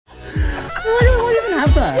Why do you even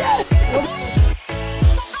have that? Yes.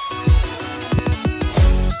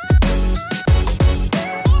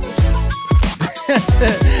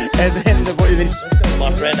 And then the boy,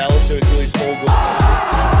 my friend Alistair would do his whole good.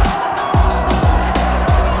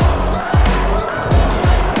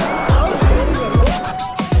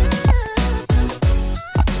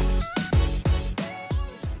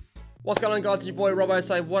 What's going on, guys? It's your boy Robbo.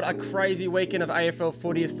 So what a crazy weekend of AFL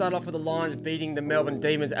footy. It started off with the Lions beating the Melbourne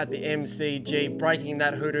Demons at the MCG, breaking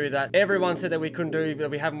that hoodoo that everyone said that we couldn't do,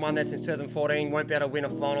 that we haven't won there since 2014, won't be able to win a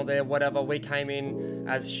final there, whatever. We came in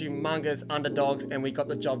as humongous underdogs and we got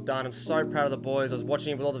the job done. I'm so proud of the boys. I was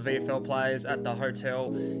watching it with all the VFL players at the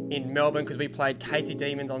hotel in Melbourne because we played Casey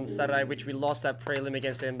Demons on Saturday, which we lost that prelim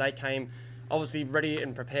against them. They came obviously ready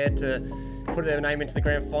and prepared to put their name into the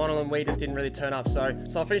grand final, and we just didn't really turn up. So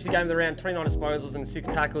I finished the game with around 29 disposals and 6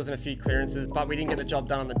 tackles and a few clearances, but we didn't get the job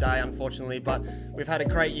done on the day, unfortunately. But we've had a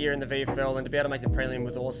great year in the VFL, and to be able to make the prelim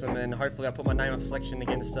was awesome, and hopefully I put my name up for selection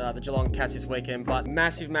against the Geelong Cats this weekend. But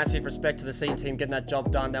massive respect to the senior team getting that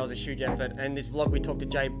job done. That was a huge effort. And this vlog, we talked to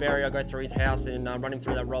Jay Berry. I go through his house and run him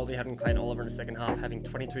through that role that he had in Clayton Oliver in the second half, having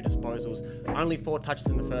 22 disposals, only 4 touches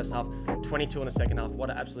in the first half, 22 in the second half. What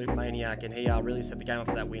an absolute maniac, and he really set the game up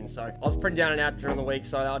for that win. So I was pretty down and out during the week,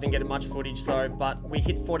 so I didn't get much footage. But we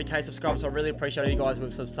hit 40k subscribers, so I really appreciate you guys who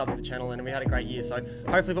have subbed to the channel, and we had a great year. So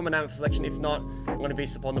hopefully put my name up for selection. If not, I'm going to be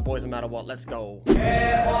supporting the boys no matter what. Let's go.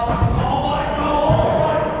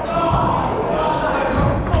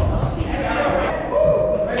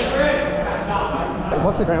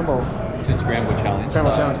 What's the ground ball? Just a ground ball challenge. Ground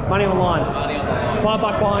ball challenge. Money on the line. Money on the line.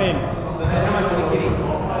 $5 buy-in. So then how much are you kidding?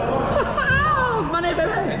 Money,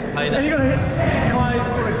 baby. It's paid. And you got to hit my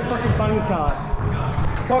fucking Bunnings card.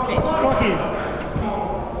 Cocky.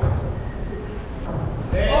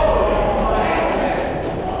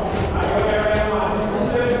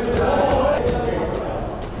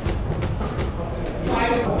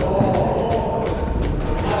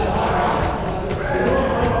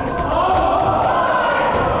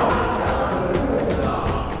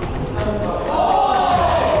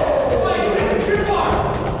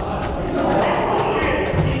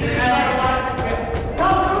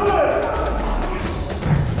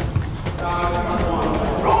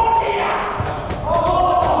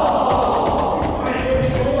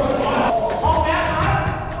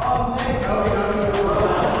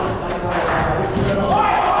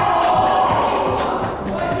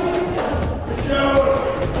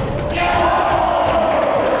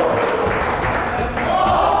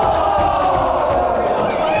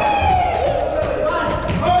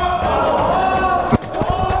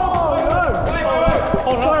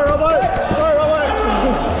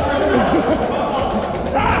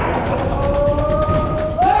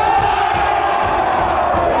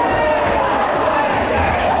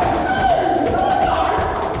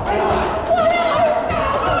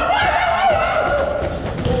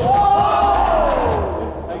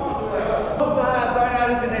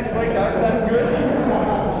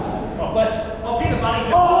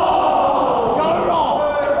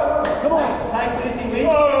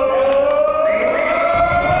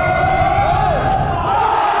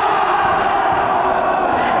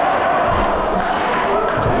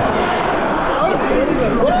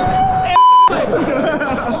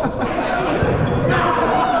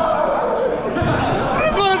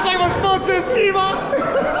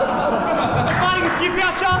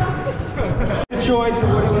 Choice of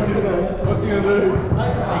what he wants to do. What's he going to do?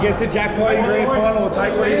 He gets a jackpot in grand final or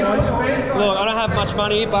take what he wants. Look, I don't have much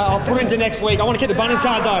money, but I'll put it into next week. I want to keep the Bunnings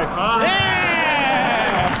card though. Yeah!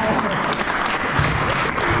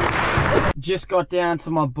 Just got down to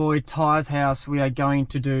my boy Ty's house. We are going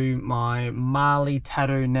to do my Marley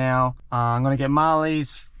tattoo now. I'm going to get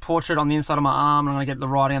Marley's portrait on the inside of my arm, and I'm going to get the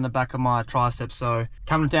writing on the back of my tricep. So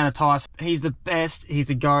coming down to Ty's, he's the best, he's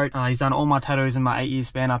a goat. He's done all my tattoos in my 8-year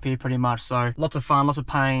span up here pretty much. So lots of fun, lots of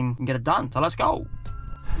pain, and get it done. So let's go.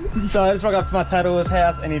 So I just rock up to my tattooer's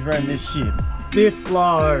house and he's wearing this shit. This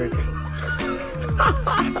bloke.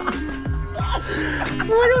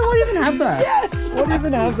 Why do you even have that? Yes! Why do you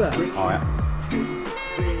even have that? Oh yeah.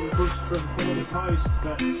 Being pushed from the post,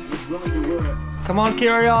 but he's willing to work. Come on,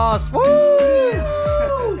 Kyrgios! Woo!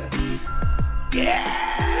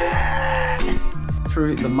 Yeah!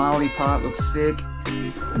 Through the Marley part, looks sick.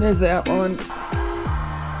 There's the outline.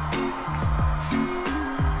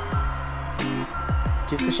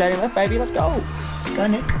 Just a shading left, baby. Let's go. Go,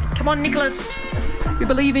 Nick. Come on, Nicholas. We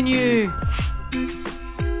believe in you.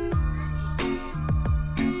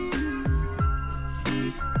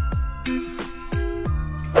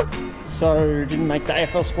 So, didn't make the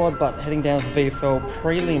AFL squad, but heading down to the VFL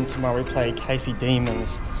prelim tomorrow. We play Casey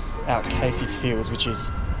Demons. out Casey Fields, which is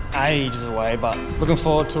ages away, but looking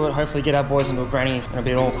forward to it. Hopefully get our boys into a granny. It'll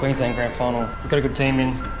be an all Queensland grand final. We've got a good team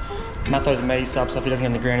in. Matthew's a me sub, so if he doesn't get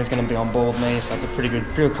in the ground, he's going to be on board with me. So it's a pretty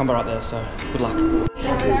good combo right there. So good luck.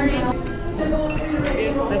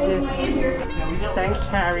 Thanks,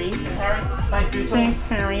 Harry. Thank you. Thanks,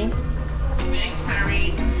 Harry. Thanks,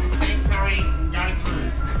 Harry. Thanks, Harry. Go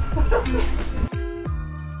through.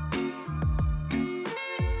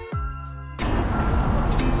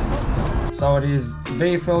 So it is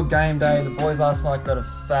VFL game day. The boys last night got a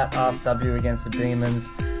fat ass W against the Demons.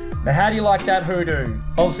 Now, how do you like that hoodoo?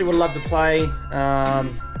 Obviously would love to play.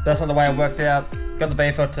 That's not the way it worked out. Got the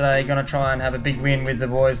VFL today. Gonna try and have a big win with the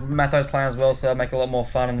boys. Matthew's playing as well, so that'll make it a lot more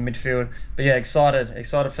fun in the midfield. But yeah,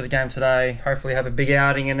 excited for the game today. Hopefully have a big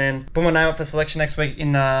outing and then put my name up for selection next week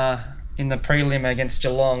in the prelim against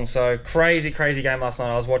Geelong. So crazy game last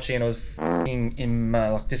night. I was watching and it was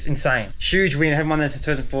like just insane. Huge win. I haven't won that since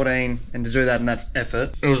 2014, and to do that in that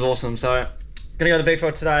effort, it was awesome. So gonna go to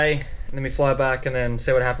VFL today and then we fly back and then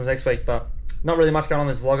see what happens next week. But not really much going on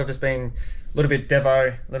in this vlog. I've just been a little bit devo,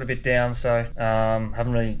 a little bit down, so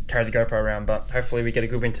haven't really carried the GoPro around, but hopefully we get a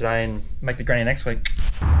good win today and make the granny next week.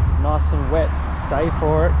 Nice and wet day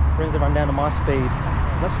for it. Brings everyone down to my speed.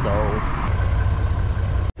 Let's go.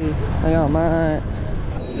 Hang on, mate.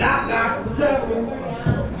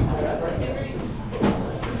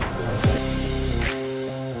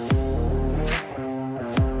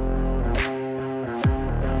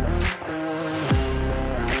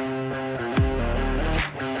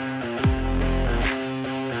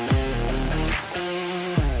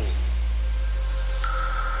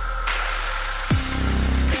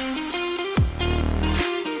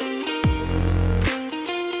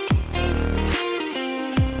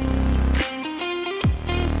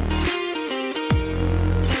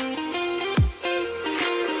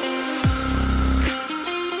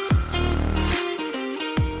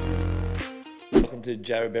 To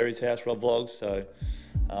Jared Berry's house, Rob Vlogs. So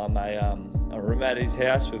I'm a room at his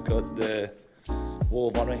house. We've got the wall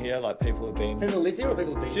of honour here. Like people have been. People live here or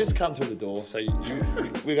people have been? Just come through the door. So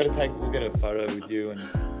we'll get a photo with you and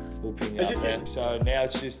we'll pin you up there. So now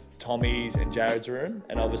it's just Tommy's and Jared's room,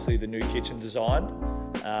 and obviously the new kitchen design,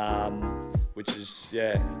 which is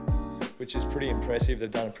pretty impressive.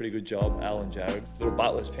 They've done a pretty good job, Al and Jared. Little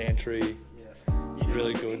butler's pantry,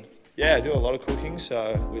 really good. Yeah, I do a lot of cooking,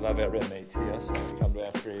 so we love our red meats here. So we come to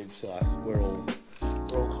our fridge, like we're all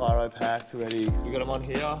Claro packed already. We got them on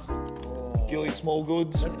here. Gilly Small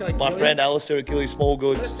Goods. Let's go, My Gilly. friend Alistair at Gilly Small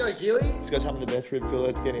Goods. Let's go, Gilly. He's got some of the best rib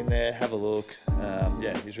fillets. Get in there, have a look.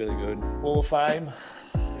 Yeah, he's really good. Wall of Fame.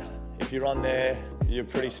 If you're on there, you're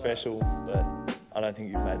pretty special, but I don't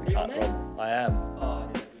think you've made the cut, Rob. I am. Oh,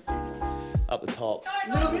 yeah. Up the top.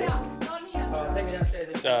 Not here. Not here. Take me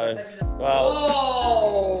downstairs. So,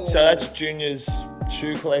 well, so that's Junior's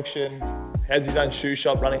shoe collection. Has his own shoe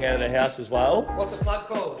shop running out of the house as well. What's the plug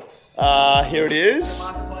called? Here it is.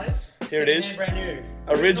 Marketplace. Here it is. Brand new.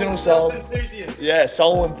 Original soul. Enthusiast. Yeah,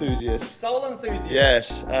 soul enthusiast. Soul enthusiast.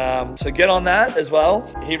 Yes. So get on that as well.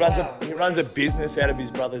 He runs a business out of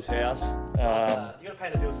his brother's house. You gotta pay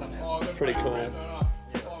the bill somehow. Pretty cool.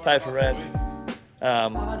 Pay for rent.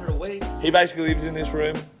 100 a week. He basically lives in this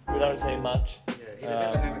room. We don't see him much. Yeah, he's a bit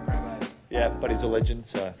of a hammer crab, eh? Yeah, but he's a legend.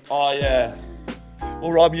 So. Oh yeah.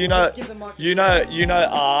 Well, Rob, you know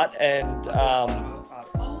art, and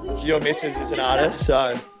your missus is an artist.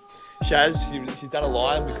 So, Shaz, she's done a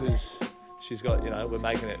line because she's got, we're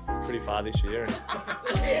making it pretty far this year.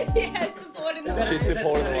 And Yeah, supporting the she's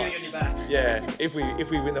supporting the line. Yeah, if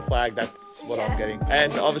we win the flag, that's what I'm getting.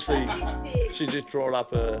 And obviously, she's just drawn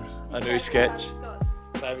up a new sketch.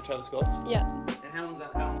 Favourite Travis Scott's? Yeah. And how long's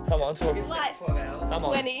that film? Come on, talk. It's like 12 hours. Come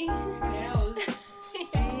on. 20. 20 hours?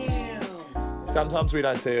 Damn. Sometimes we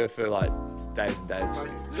don't see her for like days and days.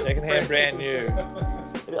 Secondhand, brand new.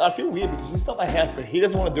 I feel weird because it's not my house, but he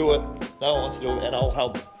doesn't want to do it. No one wants to do it, and I'll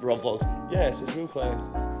help Rob Vlogs. Yes, it's real clean.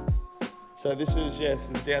 So this is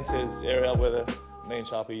the downstairs area where me and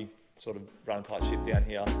Sharpie sort of run a tight ship down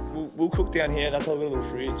here. We'll cook down here. That's why we've got a little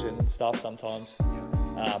fridge and stuff sometimes.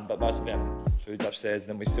 But most of our food's upstairs,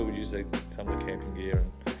 and then we still use some of the camping gear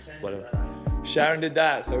and whatever. Sharon did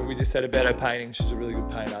that, so we just said about her painting. She's a really good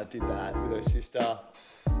painter. Did that with her sister.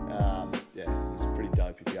 Yeah, it's pretty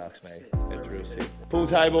dope if you ask me. It's real sick. Pool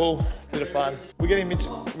table, bit of fun. We're getting Mitch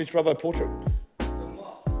Robbo portrait.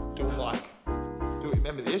 Doing like,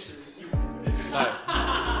 remember this?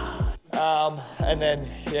 No. And then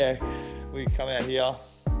yeah, we come out here.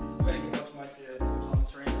 This is where you watch most of your full-time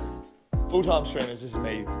streamers. full-time streamers, this is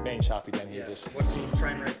me and Sharpie down here, just watching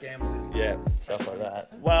train wreck gamblers. yeah, stuff like that.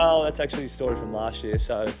 Well, that's actually a story from last year.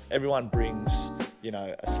 So everyone brings, you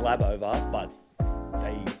know, a slab over, but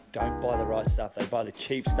they don't buy the right stuff. They buy the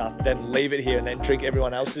cheap stuff, then leave it here and then drink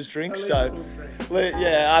everyone else's drinks. So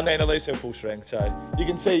yeah, I mean, at least they're full strength. So you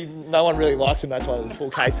can see no one really likes them. That's why there's a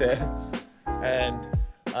full case there. And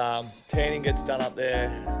tanning gets done up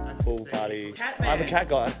there. Pool party. I'm a cat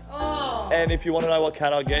guy. Oh. And if you want to know what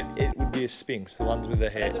cat I get, it would be a Sphinx, the ones with the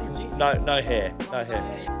hair. No hair.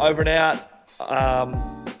 Over and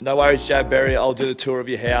out. No worries, Jab Berry. I'll do the tour of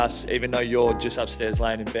your house, even though you're just upstairs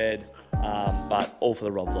laying in bed. But all for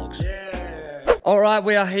the Rob Vlogs. Yeah. All right,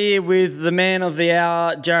 we are here with the man of the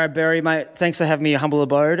hour, Jared Berry, mate. Thanks for having me, a humble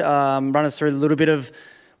abode. Run us through a little bit of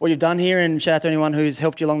what you've done here, and shout out to anyone who's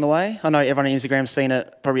helped you along the way. I know everyone on Instagram's seen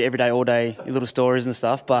it probably every day, all day, your little stories and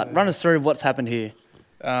stuff, but run us through what's happened here.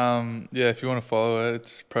 Yeah, if you want to follow it,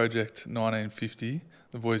 it's Project 1950.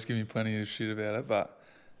 The boys give me plenty of shit about it, but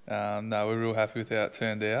no, we're real happy with how it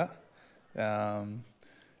turned out.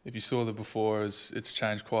 If you saw the before, it's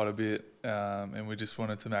changed quite a bit, and we just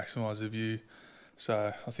wanted to maximise the view.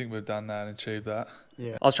 So I think we've done that and achieved that.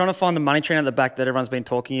 Yeah. I was trying to find the money train at the back that everyone's been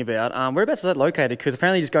talking about. Whereabouts is that located? Because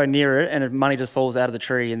apparently you just go near it and the money just falls out of the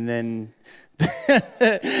tree, and then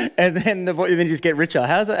then you just get richer.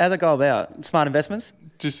 How's that go about? Smart investments?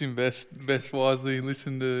 Just invest wisely,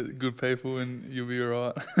 listen to good people, and you'll be all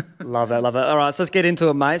right. Love that. All right, so let's get into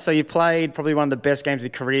it, mate. So you played probably one of the best games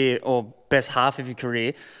of your career, or best half of your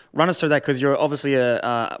career. Run us through that, because you're obviously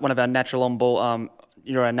one of our natural on-ball.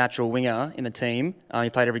 You're a natural winger in the team. You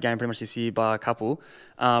played every game pretty much this year by a couple.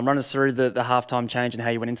 Run us through the halftime change and how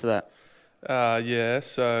you went into that. Yeah,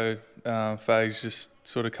 so Fags just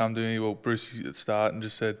sort of come to me, well, Bruce at the start, and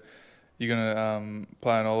just said, you're going to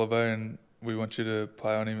play on Oliver, and we want you to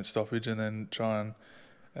play on him at stoppage, and then try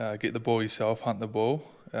and get the ball yourself, hunt the ball,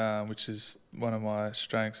 which is one of my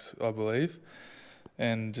strengths, I believe.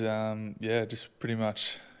 And yeah, just pretty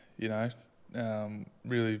much, you know,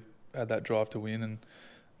 really had that drive to win,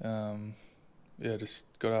 and yeah, just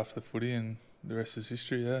got after the footy, and the rest is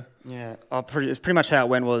history. Yeah. It's pretty much how it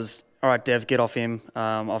went. Was all right, Dev, get off him.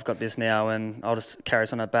 I've got this now, and I'll just carry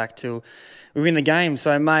us on our back till we win the game.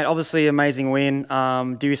 So, mate, obviously amazing win.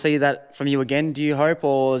 Do you see that from you again? Do you hope,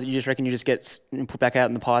 or you just reckon you just get put back out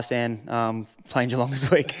in the pie stand playing Geelong this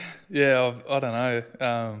week? Yeah, I don't know.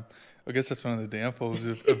 I guess that's one of the downfalls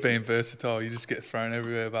of being versatile. You just get thrown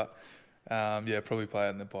everywhere, but. Yeah, probably play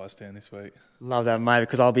out in the pie stand this week. Love that, mate,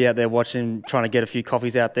 because I'll be out there watching, trying to get a few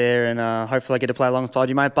coffees out there, and hopefully I get to play alongside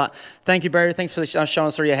you, mate. But thank you, Barry. Thanks for showing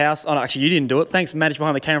us through your house. Oh, no, actually, you didn't do it. Thanks, Mitch,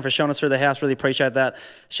 behind the camera, for showing us through the house. Really appreciate that.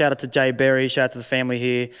 Shout out to Jay Berry. Shout out to the family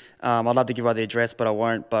here. I'd love to give away the address, but I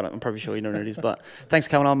won't. But I'm probably sure you know what it is. But thanks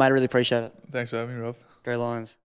for coming on, mate. I really appreciate it. Thanks for having me, Rob. Go Lions.